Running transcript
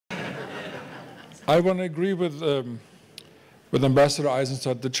I want to agree with Ambassador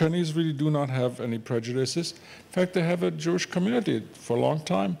Eisenstadt. The Chinese really do not have any prejudices. In fact, they have a Jewish community for a long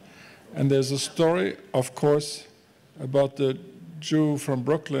time. And there's a story, of course, about the Jew from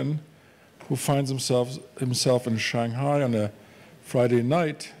Brooklyn who finds himself in Shanghai on a Friday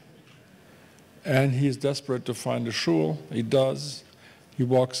night, and he's desperate to find a shul. He does. He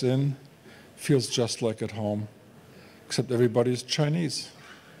walks in, feels just like at home, except everybody's Chinese.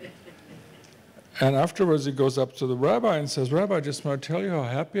 And afterwards, he goes up to the rabbi and says, "Rabbi, I just want to tell you how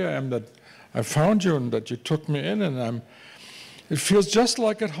happy I am that I found you and that you took me in, and it feels just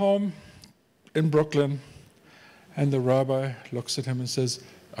like at home in Brooklyn." And the rabbi looks at him and says,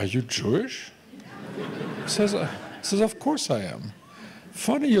 "Are you Jewish?" He says, "Of course I am.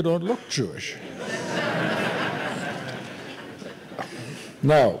 Funny you don't look Jewish."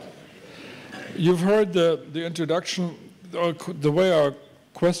 Now, you've heard the introduction. The way our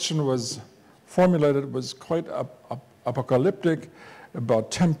question was formulated was quite apocalyptic,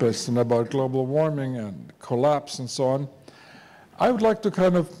 about tempest and about global warming and collapse and so on. I would like to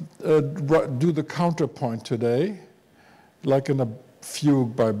kind of do the counterpoint today, like in a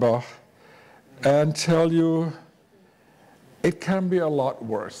fugue by Bach, and tell you it can be a lot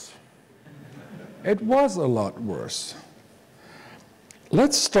worse. It was a lot worse.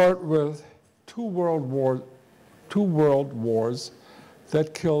 Let's start with two world wars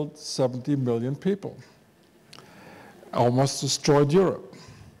that killed 70 million people, almost destroyed Europe.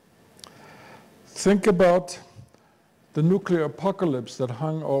 Think about the nuclear apocalypse that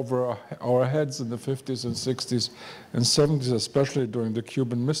hung over our heads in the 50s and 60s and 70s, especially during the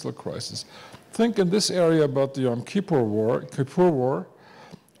Cuban Missile Crisis. Think in this area about the Yom Kippur War,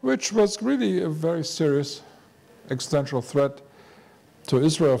 which was really a very serious existential threat to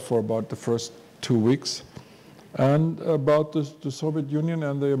Israel for about the first 2 weeks, and about the Soviet Union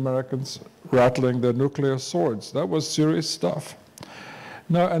and the Americans rattling their nuclear swords. That was serious stuff.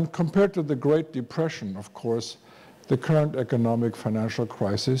 Now, and compared to the Great Depression, of course, the current economic financial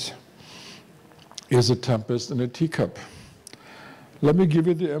crisis is a tempest in a teacup. Let me give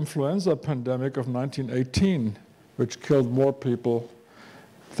you the influenza pandemic of 1918, which killed more people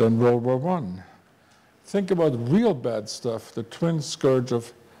than World War I. Think about real bad stuff, the twin scourge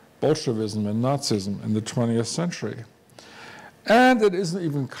of Bolshevism and Nazism in the 20th century. And it isn't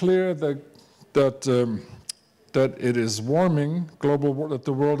even clear that it is warming, that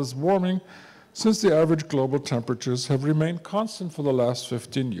the world is warming, since the average global temperatures have remained constant for the last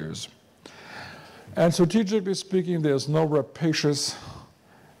 15 years. And strategically speaking, there's no rapacious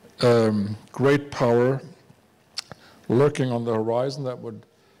great power lurking on the horizon that would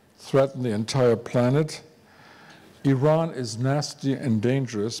threaten the entire planet. Iran is nasty and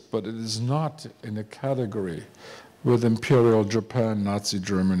dangerous, but it is not in a category with Imperial Japan, Nazi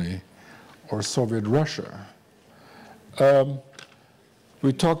Germany, or Soviet Russia.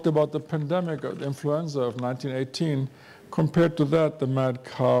 We talked about the pandemic of influenza of 1918. Compared to that, the mad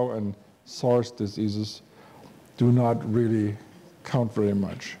cow and SARS diseases do not really count very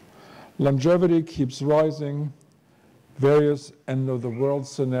much. Longevity keeps rising. Various end-of-the-world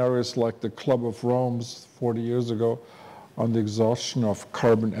scenarios like the Club of Rome's 40 years ago on the exhaustion of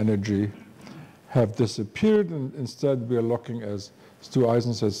carbon energy have disappeared, and instead we are looking, as Stu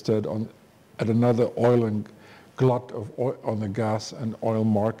Eisenstadt said, at another oil and glut of oil on the gas and oil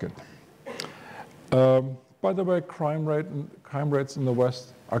market. By the way, crime rates in the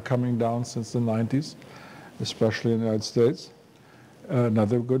West are coming down since the 90s, especially in the United States.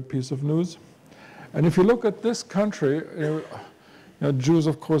 Another good piece of news. And if you look at this country, Jews,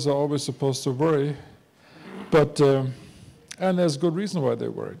 of course, are always supposed to worry, but and there's good reason why they're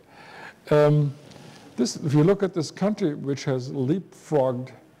worried. If you look at this country, which has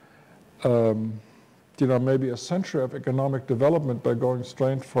leapfrogged, maybe a century of economic development by going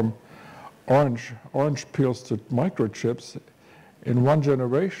straight from orange peels to microchips in one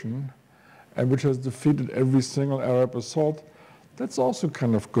generation, and which has defeated every single Arab assault, that's also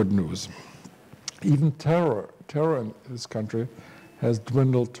kind of good news. Even terror in this country has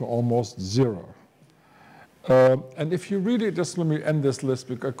dwindled to almost zero. And if you really, just let me end this list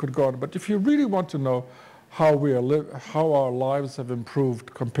because I could go on, but if you really want to know how our lives have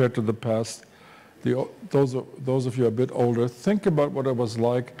improved compared to the past, those of you a bit older, think about what it was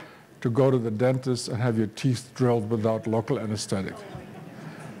like to go to the dentist and have your teeth drilled without local anesthetic.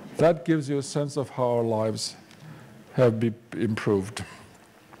 That gives you a sense of how our lives have improved.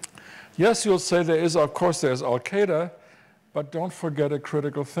 Yes, you'll say of course there's Al-Qaeda, but don't forget a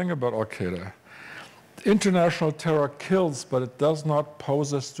critical thing about Al-Qaeda. International terror kills, but it does not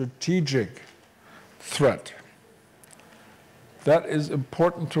pose a strategic threat. That is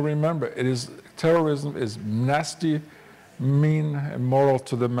important to remember. Terrorism is nasty, mean, immoral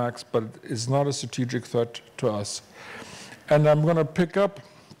to the max, but it is not a strategic threat to us. And I'm going to pick up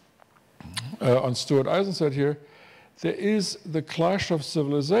on Stuart Eisenstat here. There is the clash of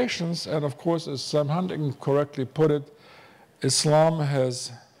civilizations, and of course, as Sam Huntington correctly put it, Islam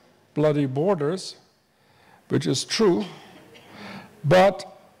has bloody borders, which is true, but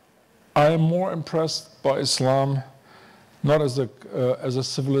I am more impressed by Islam not as a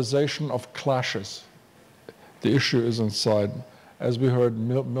civilization of clashes. The issue is inside. As we heard,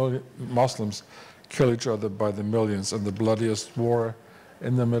 Muslims kill each other by the millions, and the bloodiest war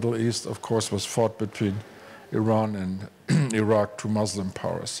in the Middle East, of course, was fought between Iran and Iraq, two Muslim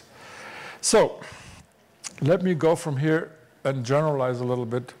powers. So let me go from here and generalize a little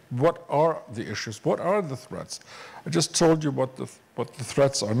bit. What are the issues? What are the threats? I just told you what the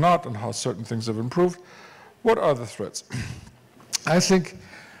threats are not and how certain things have improved. What are the threats? I think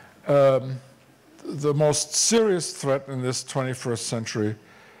the most serious threat in this 21st century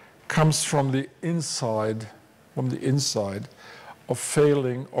comes from the inside of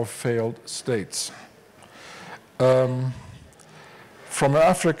failing or failed states. From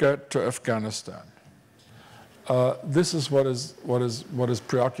Africa to Afghanistan. This is what is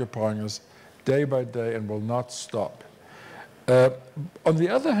preoccupying us day by day and will not stop. On the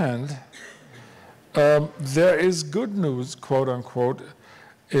other hand, there is good news, quote unquote,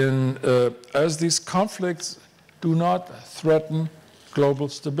 as these conflicts do not threaten global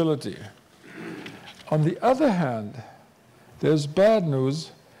stability. On the other hand, there's bad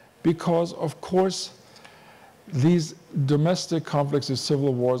news because, of course, these domestic conflicts, these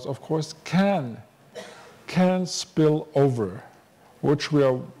civil wars, of course, can spill over, which we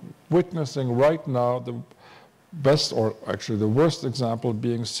are witnessing right now, the best, or actually the worst example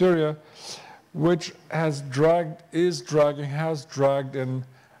being Syria, which has dragged in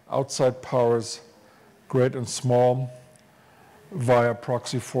outside powers, great and small, via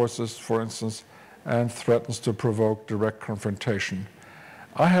proxy forces, for instance, and threatens to provoke direct confrontation.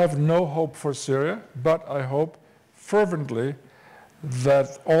 I have no hope for Syria, but I hope fervently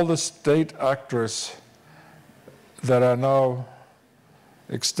that all the state actors that are now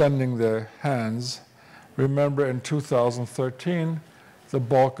extending their hands remember in 2013 the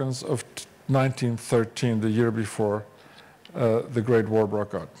Balkans of 1913, the year before the Great War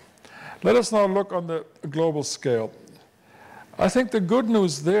broke out. Let us now look on the global scale. I think the good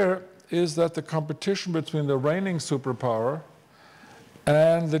news there is that the competition between the reigning superpower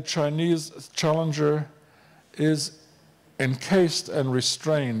and the Chinese challenger is encased and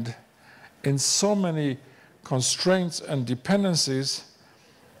restrained in so many constraints and dependencies,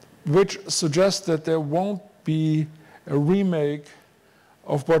 which suggest that there won't be a remake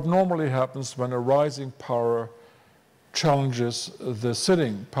of what normally happens when a rising power challenges the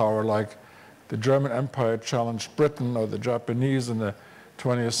sitting power, like the German Empire challenged Britain, or the Japanese in the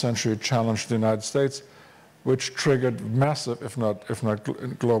 20th century challenged the United States, which triggered massive, if not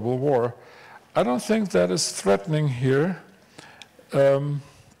global war. I don't think that is threatening here.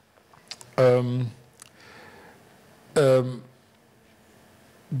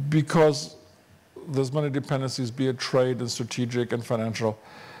 Because there's many dependencies, be it trade and strategic and financial,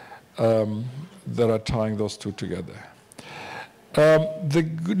 that are tying those two together. The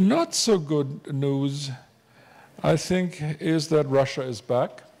not so good news, I think, is that Russia is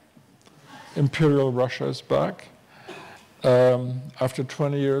back. Imperial Russia is back. After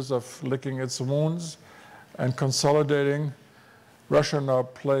 20 years of licking its wounds and consolidating, Russia now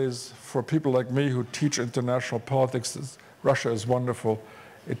plays, for people like me who teach international politics, Russia is wonderful.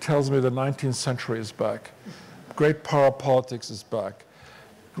 It tells me the 19th century is back. Great power politics is back.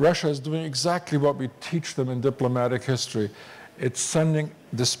 Russia is doing exactly what we teach them in diplomatic history. It's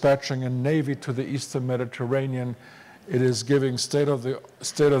dispatching a navy to the Eastern Mediterranean. It is giving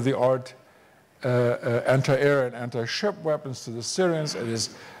state-of-the-art anti-air and anti-ship weapons to the Syrians. It is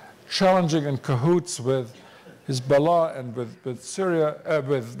challenging in cahoots with Hezbollah and with Syria,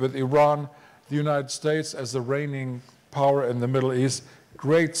 with Iran, the United States as the reigning power in the Middle East.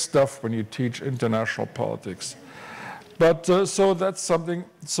 Great stuff when you teach international politics. But so that's something.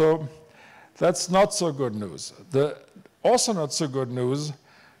 So that's not so good news. The also not so good news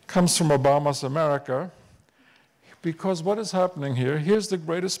comes from Obama's America, because what is happening here? Here's the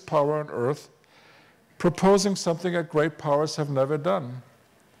greatest power on earth proposing something that great powers have never done.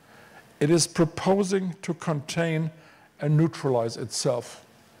 It is proposing to contain and neutralize itself.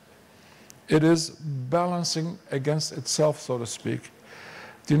 It is balancing against itself, so to speak.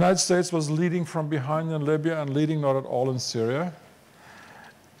 The United States was leading from behind in Libya and leading not at all in Syria.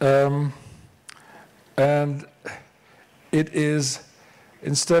 And it is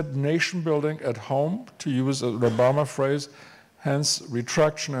Instead, nation building at home, to use an Obama phrase, hence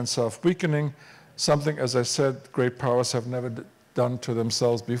retraction and self-weakening, something, as I said, great powers have never done to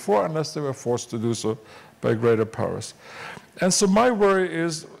themselves before unless they were forced to do so by greater powers. And so my worry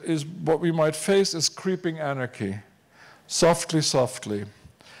is what we might face is creeping anarchy, softly, softly.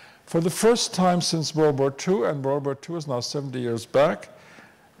 For the first time since World War II, and World War II is now 70 years back,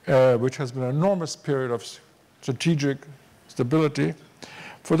 which has been an enormous period of strategic stability,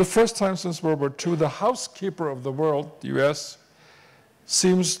 for the first time since World War II, the housekeeper of the world, the US,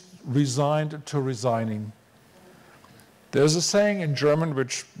 seems resigned to resigning. There's a saying in German,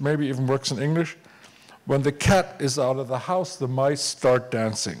 which maybe even works in English, when the cat is out of the house, the mice start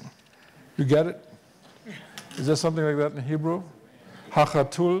dancing. You get it? Is there something like that in Hebrew?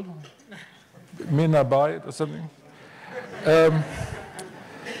 Hachatul, minabayit, or something?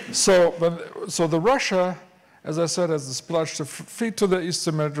 So the Russia, as I said, has this pledge to feed to the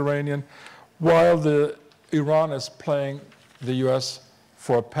Eastern Mediterranean, while the Iran is playing the US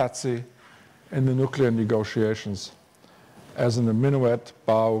for a patsy in the nuclear negotiations, as in the minuet,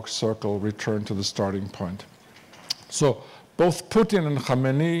 bow, circle, return to the starting point. So both Putin and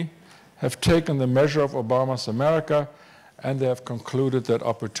Khamenei have taken the measure of Obama's America, and they have concluded that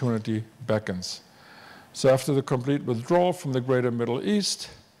opportunity beckons. So after the complete withdrawal from the greater Middle East,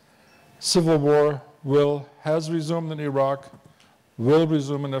 civil war has resumed in Iraq, will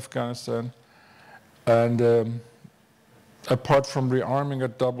resume in Afghanistan, and apart from rearming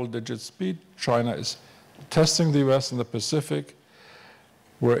at double-digit speed, China is testing the US in the Pacific,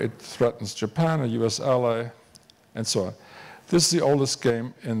 where it threatens Japan, a US ally, and so on. This is the oldest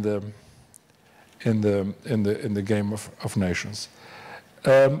game in the game of nations.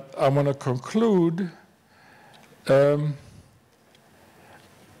 I want to conclude.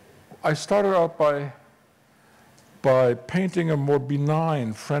 I started out by painting a more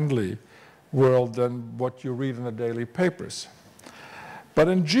benign, friendly world than what you read in the daily papers. But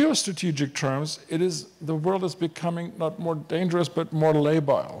in geostrategic terms, the world is becoming not more dangerous, but more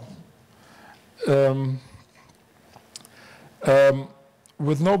labile.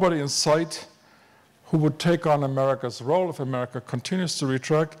 With nobody in sight who would take on America's role if America continues to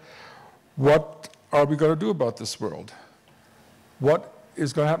retract, what are we going to do about this world? What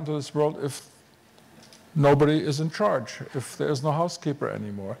is going to happen to this world if nobody is in charge, if there is no housekeeper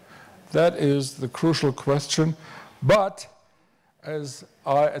anymore? That is the crucial question. But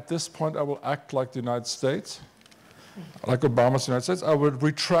at this point, I will act like the United States, like Obama's United States. I would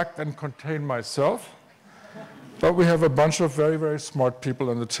retract and contain myself. But we have a bunch of very, very smart people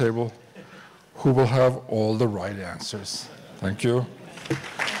on the table who will have all the right answers. Thank you.